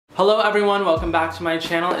Hello everyone, welcome back to my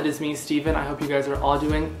channel. It is me, Steven. I hope you guys are all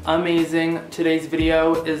doing amazing. Today's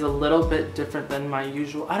video is a little bit different than my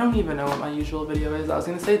usual. I don't even know what my usual video is. I was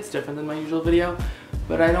gonna say it's different than my usual video,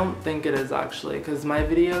 but I don't think it is actually, because my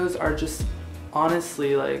videos are just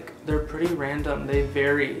honestly like, they're pretty random. They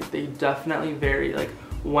vary. They definitely vary. Like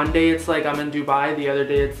one day it's like I'm in Dubai, the other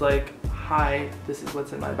day it's like, hi, this is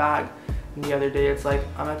what's in my bag. And the other day it's like,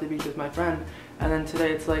 I'm at the beach with my friend. And then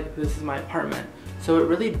today it's like, this is my apartment. So it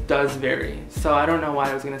really does vary. So I don't know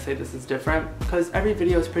why I was gonna say this is different, because every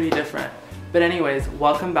video is pretty different. But anyways,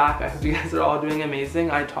 welcome back. I hope you guys are all doing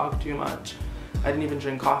amazing. I talk too much. I didn't even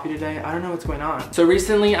drink coffee today. I don't know what's going on. So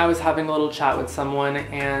recently I was having a little chat with someone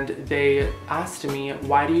and they asked me,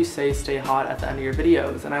 why do you say stay hot at the end of your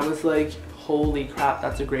videos? And I was like, holy crap,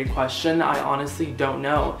 that's a great question. I honestly don't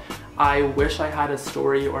know. I wish I had a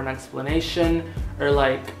story or an explanation, or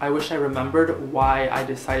like, I wish I remembered why I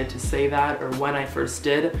decided to say that or when I first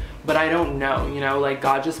did, but I don't know, you know, like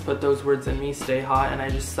God just put those words in me, stay hot, and I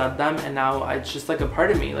just said them, and now it's just like a part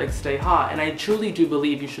of me, like stay hot. And I truly do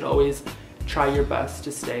believe you should always try your best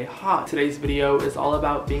to stay hot. Today's video is all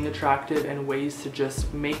about being attractive and ways to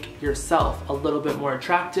just make yourself a little bit more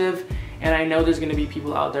attractive. And I know there's gonna be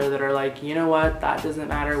people out there that are like, you know what, that doesn't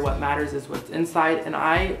matter. What matters is what's inside. And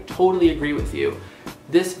I totally agree with you.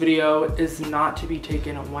 This video is not to be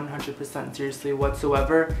taken 100% seriously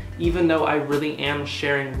whatsoever, even though I really am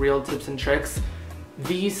sharing real tips and tricks.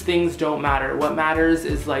 These things don't matter. What matters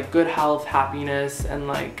is like good health, happiness, and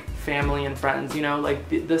like family and friends, you know, like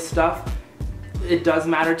this stuff, it does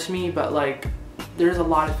matter to me, but like there's a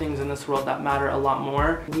lot of things in this world that matter a lot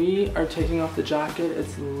more. We are taking off the jacket.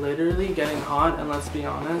 It's literally getting hot, and let's be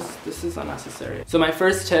honest, this is unnecessary. So my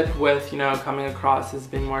first tip with, you know, coming across as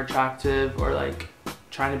being more attractive or like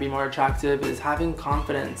trying to be more attractive is having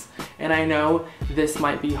confidence. And I know this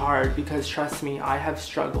might be hard because trust me, I have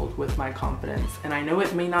struggled with my confidence. And I know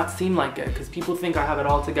it may not seem like it because people think I have it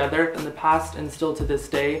all together in the past, and still to this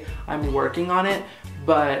day, I'm working on it,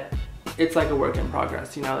 but it's like a work in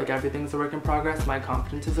progress, you know, like everything's a work in progress. My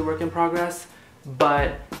confidence is a work in progress,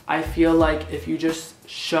 but I feel like if you just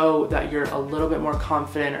show that you're a little bit more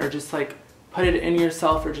confident, or just like put it in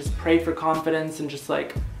yourself, or just pray for confidence and just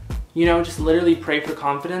like, you know, just literally pray for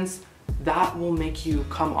confidence, that will make you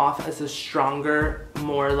come off as a stronger,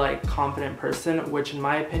 more like confident person, which in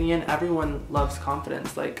my opinion, everyone loves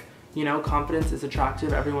confidence. Like, you know, confidence is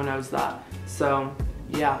attractive. Everyone knows that. So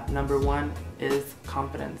yeah, number one is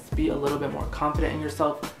confidence. Be a little bit more confident in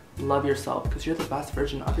yourself. Love yourself, because you're the best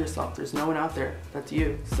version of yourself. There's no one out there that's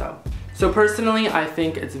you. So personally, I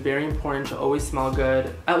think it's very important to always smell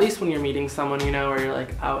good, at least when you're meeting someone, you know, or you're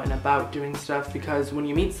like out and about doing stuff, because when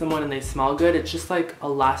you meet someone and they smell good, it's just like a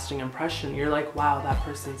lasting impression. You're like, wow, that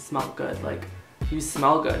person smelled good. Like, you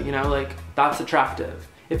smell good, you know, like that's attractive.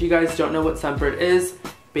 If you guys don't know what Scentbird is,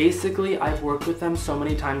 basically, I've worked with them so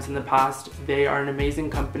many times in the past. They are an amazing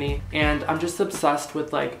company, and I'm just obsessed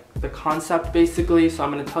with like the concept basically, so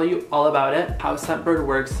I'm gonna tell you all about it. How Scentbird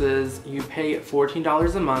works is you pay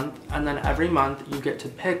 $14 a month, and then every month you get to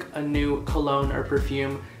pick a new cologne or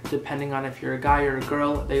perfume depending on if you're a guy or a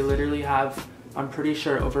girl. They literally have, I'm pretty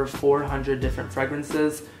sure, over 400 different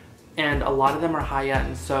fragrances, and a lot of them are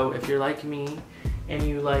high-end. So if you're like me, and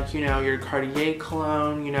you like, you know, your Cartier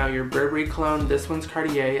cologne, you know, your Burberry cologne, this one's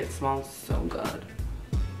Cartier, it smells so good.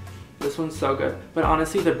 This one's so good. But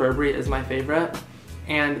honestly, the Burberry is my favorite.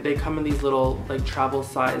 And they come in these little like travel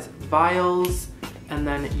size vials, and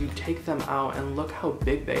then you take them out and look how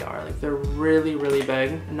big they are. Like they're really, really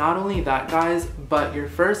big. Not only that, guys, but your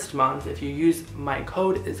first month, if you use my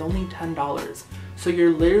code, is only $10. So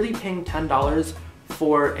you're literally paying $10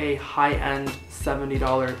 for a high-end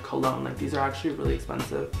 $70 cologne. Like these are actually really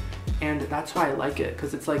expensive, and that's why I like it,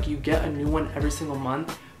 because it's like you get a new one every single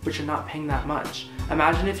month, but you're not paying that much.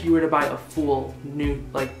 Imagine if you were to buy a full new,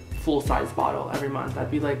 like full-size bottle every month. That'd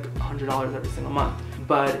be like $100 every single month.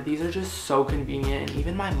 But these are just so convenient, and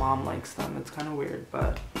even my mom likes them. It's kind of weird,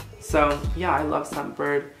 but so yeah, I love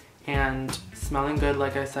Scentbird, and smelling good,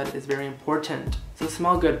 like I said, is very important. So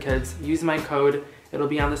smell good, kids. Use my code. It'll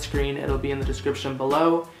be on the screen, it'll be in the description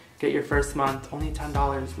below. Get your first month, only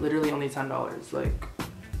 $10, literally only $10. Like,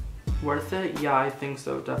 worth it? Yeah, I think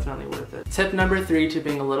so, definitely worth it. Tip number 3 to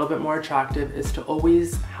being a little bit more attractive is to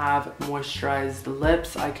always have moisturized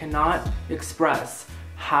lips. I cannot express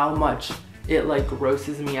how much it like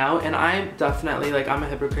grosses me out, and I definitely, like, I'm a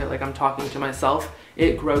hypocrite, like I'm talking to myself.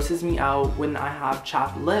 It grosses me out when I have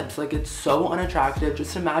chapped lips. Like, it's so unattractive.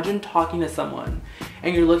 Just imagine talking to someone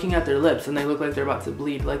and you're looking at their lips and they look like they're about to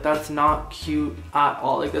bleed. Like, that's not cute at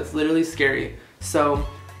all. Like, that's literally scary. So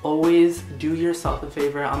always do yourself a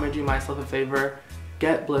favor. I'm gonna do myself a favor.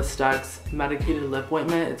 get Blistex medicated lip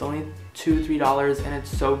ointment. It's only $2-3 and it's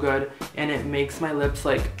so good, and it makes my lips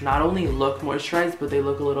like not only look moisturized, but they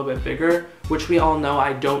look a little bit bigger, which we all know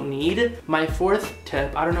I don't need. My fourth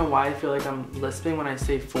tip, I don't know why I feel like I'm lisping when I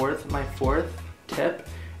say fourth. My fourth tip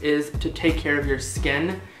is to take care of your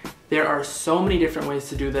skin. There are so many different ways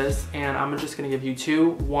to do this, and I'm just gonna give you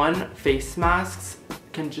two. One, face masks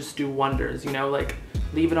can just do wonders, you know, like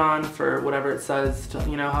leave it on for whatever it says, to,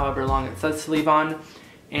 you know, however long it says to leave on,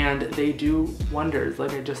 and they do wonders,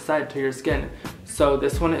 like I just said, to your skin. So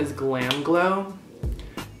this one is Glam Glow.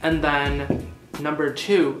 And then number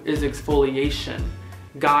two is exfoliation.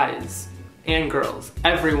 Guys and girls,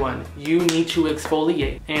 everyone, you need to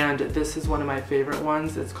exfoliate. And this is one of my favorite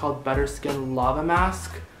ones. It's called Better Skin Lava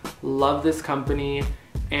Mask. Love this company,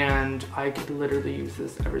 and I could literally use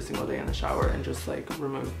this every single day in the shower and just like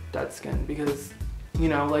remove dead skin, because you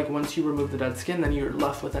know, like once you remove the dead skin, then you're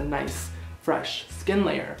left with a nice fresh skin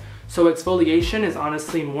layer. So exfoliation is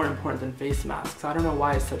honestly more important than face masks. I don't know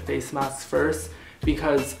why I said face masks first,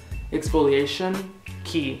 because exfoliation,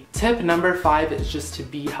 key. Tip number 5 is just to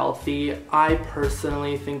be healthy. I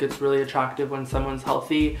personally think it's really attractive when someone's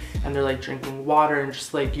healthy and they're like drinking water, and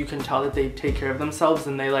just like you can tell that they take care of themselves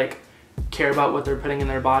and they like care about what they're putting in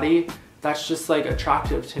their body. That's just like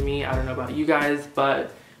attractive to me. I don't know about you guys,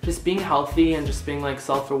 but just being healthy and just being like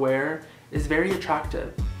self-aware is very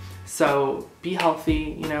attractive. So be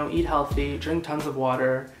healthy, you know, eat healthy, drink tons of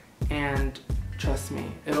water, and trust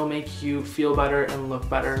me, it'll make you feel better and look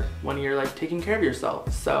better when you're like taking care of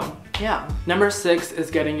yourself. So yeah. Number 6 is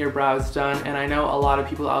getting your brows done. And I know a lot of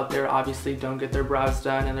people out there obviously don't get their brows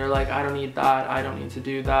done, and they're like, I don't need that, I don't need to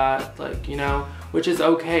do that, like, you know, which is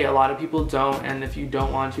okay. A lot of people don't, and if you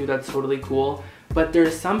don't want to, that's totally cool. But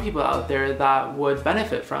there's some people out there that would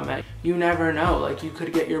benefit from it. You never know, like you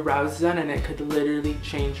could get your brows done and it could literally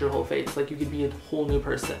change your whole face. Like you could be a whole new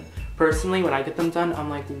person. Personally, when I get them done, I'm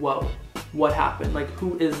like, whoa, what happened? Like,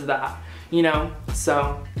 who is that? You know?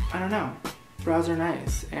 So, I don't know. Brows are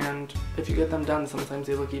nice, and if you get them done, sometimes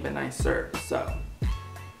they look even nicer, so.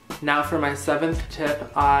 Now for my 7th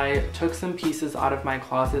tip, I took some pieces out of my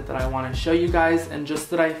closet that I want to show you guys, and just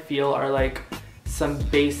that I feel are like some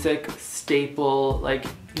basic staple, like,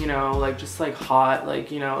 you know, like just like hot,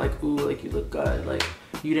 like, you know, like, ooh, like you look good, like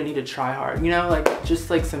you didn't need to try hard, you know, like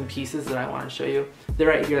just like some pieces that I want to show you. They're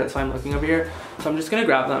right here, that's why I'm looking over here. So I'm just gonna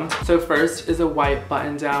grab them. So first is a white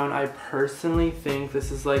button down. I personally think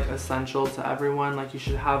this is like essential to everyone. Like you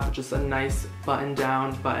should have just a nice button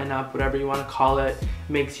down, button up, whatever you want to call it.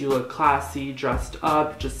 Makes you look classy, dressed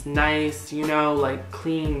up, just nice, you know, like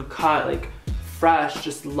clean cut, like fresh,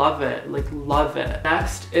 just love it, like love it.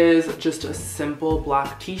 Next is just a simple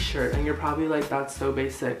black t-shirt, and you're probably like, that's so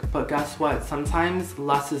basic, but guess what? Sometimes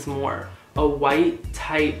less is more. A white,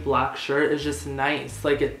 tight black shirt is just nice.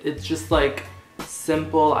 Like it's just like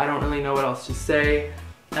simple. I don't really know what else to say.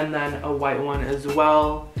 And then a white one as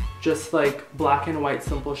well. Just like black and white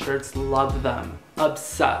simple shirts, love them.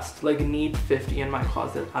 Obsessed, like need 50 in my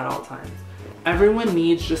closet at all times. Everyone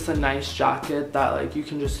needs just a nice jacket that like you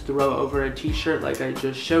can just throw over a t-shirt like I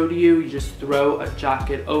just showed you. You just throw a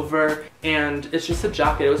jacket over, and it's just a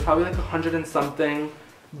jacket. It was probably like 100 and something,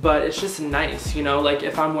 but it's just nice, you know? Like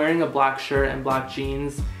if I'm wearing a black shirt and black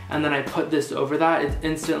jeans and then I put this over that, it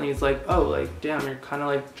instantly is like, oh, like damn, you're kind of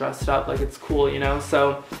like dressed up, like it's cool, you know?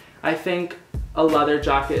 So I think a leather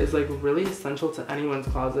jacket is like really essential to anyone's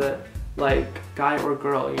closet, like guy or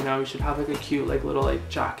girl, you know? You should have like a cute like little like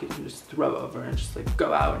jacket you can just throw over and just like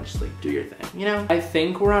go out and just like do your thing, you know? I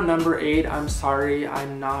think we're on number 8. I'm sorry,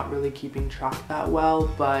 I'm not really keeping track that well,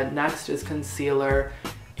 but next is concealer.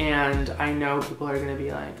 And I know people are gonna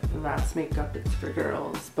be like, that's makeup, it's for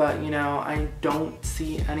girls. But you know, I don't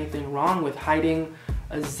see anything wrong with hiding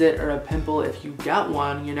a zit or a pimple if you get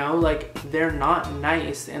one, you know? Like they're not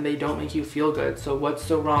nice and they don't make you feel good. So what's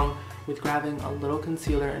so wrong with grabbing a little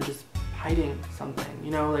concealer and just hiding something, you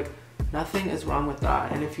know? Like nothing is wrong with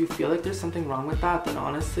that. And if you feel like there's something wrong with that, then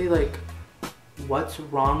honestly, like what's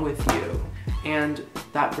wrong with you? And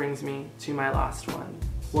that brings me to my last one.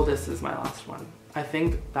 Well, this is my last one. I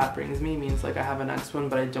think that brings me means like I have a next one,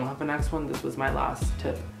 but I don't have a next one. This was my last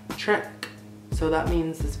tip trick. So that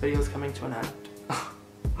means this video is coming to an end.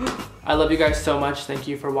 I love you guys so much. Thank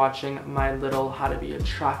you for watching my little how to be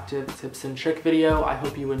attractive tips and trick video. I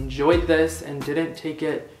hope you enjoyed this and didn't take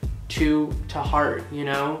it too to heart, you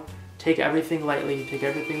know? Take everything lightly, take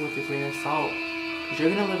everything with a grain of salt, because you're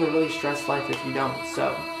gonna live a really stressed life if you don't.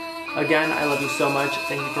 So again, I love you so much.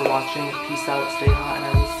 Thank you for watching. Peace out, stay hot, and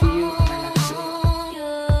I will see you